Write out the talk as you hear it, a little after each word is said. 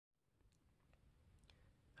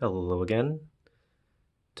Hello again.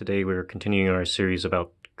 Today we're continuing our series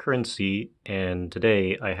about currency, and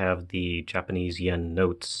today I have the Japanese yen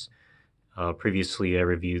notes. Previously I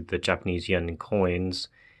reviewed the Japanese yen coins,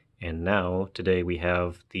 and now today we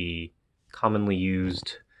have the commonly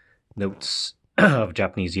used notes of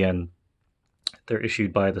Japanese yen. They're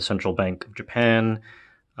issued by the Central Bank of Japan.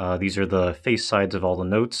 These are the face sides of all the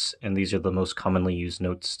notes, and these are the most commonly used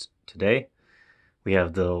notes today. We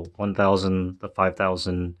have the 1,000, the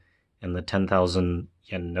 5,000, and the 10,000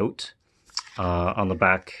 yen note. On the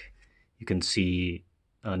back, you can see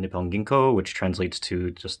Nippon Ginko, which translates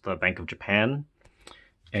to just the Bank of Japan.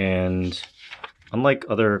 And unlike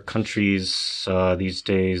other countries these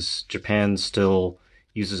days, Japan still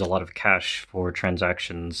uses a lot of cash for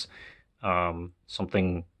transactions.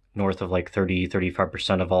 Something north of like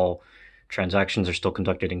 30-35% of all transactions are still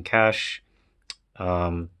conducted in cash.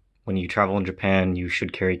 When you travel in Japan, you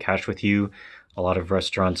should carry cash with you. A lot of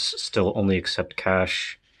restaurants still only accept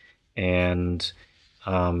cash. And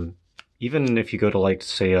even if you go to, like,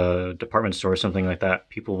 say, a department store or something like that,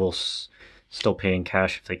 people will still pay in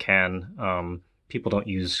cash if they can. People don't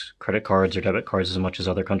use credit cards or debit cards as much as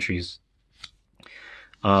other countries.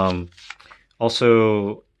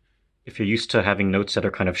 Also, if you're used to having notes that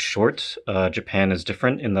are kind of short, Japan is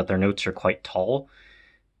different in that their notes are quite tall.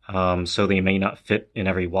 So they may not fit in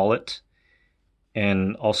every wallet.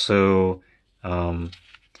 And also,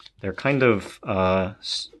 they're kind of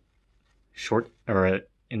short, or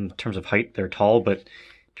in terms of height, they're tall, but in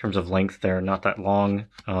terms of length, they're not that long.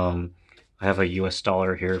 I have a US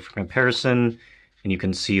dollar here for comparison, and you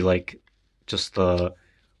can see, like, just the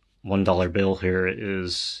 $1 bill here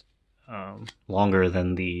is longer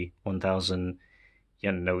than the 1,000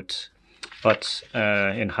 yen note. But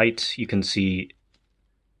in height, you can see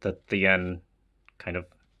that the yen kind of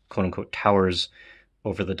quote-unquote towers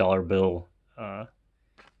over the dollar bill.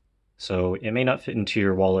 So it may not fit into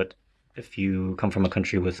your wallet if you come from a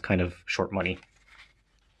country with kind of short money.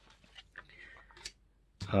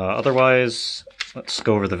 Otherwise, let's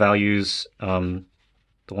go over the values. The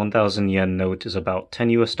 1,000 yen note is about 10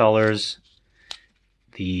 US dollars.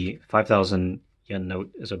 The 5,000 yen note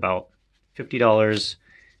is about $50.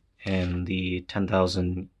 And the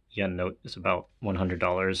 10,000 yen note is about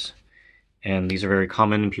 $100. And these are very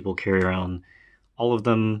common. People carry around all of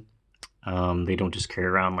them. They don't just carry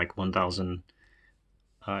around like 1,000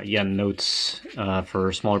 yen notes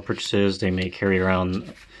for smaller purchases. They may carry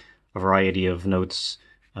around a variety of notes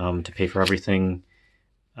to pay for everything.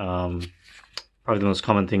 Probably the most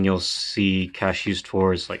common thing you'll see cash used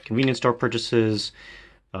for is like convenience store purchases,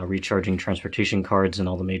 recharging transportation cards in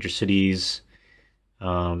all the major cities,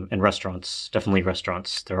 and restaurants. Definitely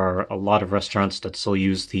restaurants. There are a lot of restaurants that still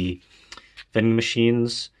use the vending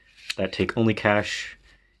machines that take only cash,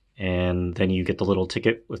 and then you get the little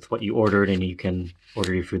ticket with what you ordered and you can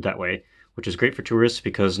order your food that way, which is great for tourists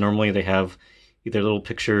because normally they have either little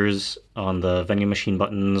pictures on the vending machine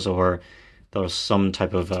buttons or there's some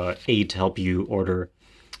type of aid to help you order,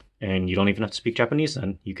 and you don't even have to speak Japanese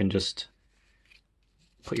then. You can just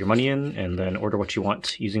put your money in and then order what you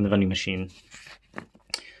want using the vending machine.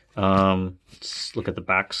 Let's look at the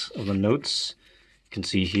backs of the notes. You can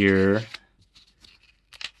see here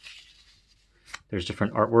there's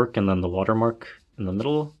different artwork and then the watermark in the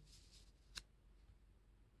middle.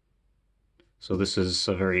 So this is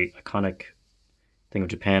a very iconic thing of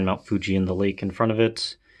Japan, Mount Fuji and the lake in front of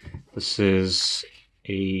it. This is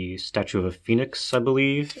a statue of a phoenix, I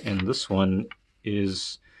believe, and this one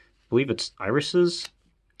is, I believe it's irises,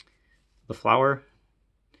 the flower.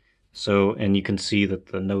 So, and you can see that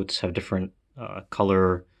the notes have different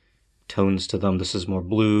color tones to them. This is more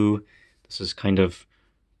blue. This is kind of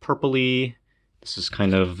purpley. This is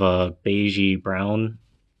kind of beigey brown.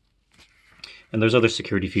 And there's other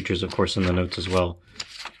security features, of course, in the notes as well.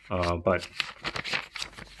 But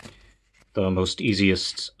the most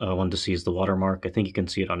easiest one to see is the watermark. I think you can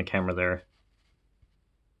see it on a camera there.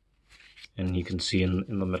 And you can see in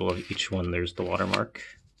the middle of each one, there's the watermark.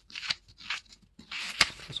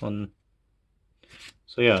 This one.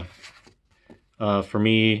 So yeah, for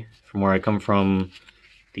me, from where I come from,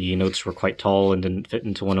 the notes were quite tall and didn't fit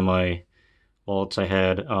into one of my wallets I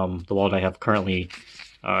had. The wallet I have currently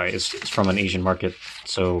is from an Asian market,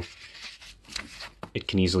 so it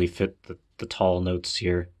can easily fit the tall notes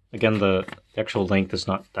here. Again, the actual length is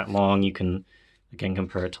not that long. You can, again,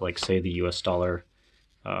 compare it to, like, say, the US dollar.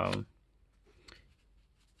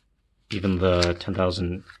 Even the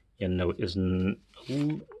 10,000 yen note is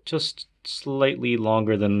just slightly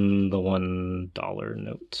longer than the $1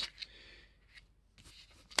 note.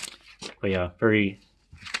 But yeah, very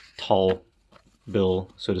tall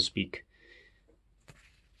bill, so to speak.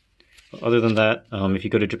 Other than that, if you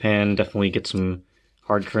go to Japan, definitely get some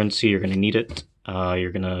hard currency. You're going to need it.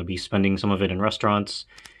 You're going to be spending some of it in restaurants,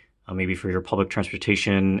 maybe for your public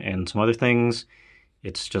transportation and some other things.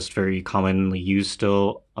 It's just very commonly used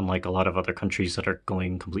still, unlike a lot of other countries that are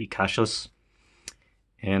going completely cashless.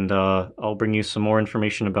 And I'll bring you some more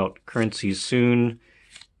information about currencies soon.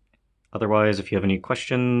 Otherwise, if you have any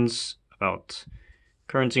questions about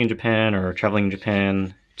currency in Japan or traveling in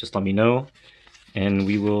Japan, just let me know. And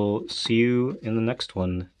we will see you in the next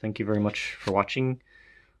one. Thank you very much for watching.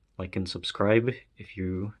 Like and subscribe if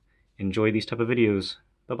you enjoy these type of videos.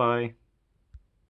 Bye-bye.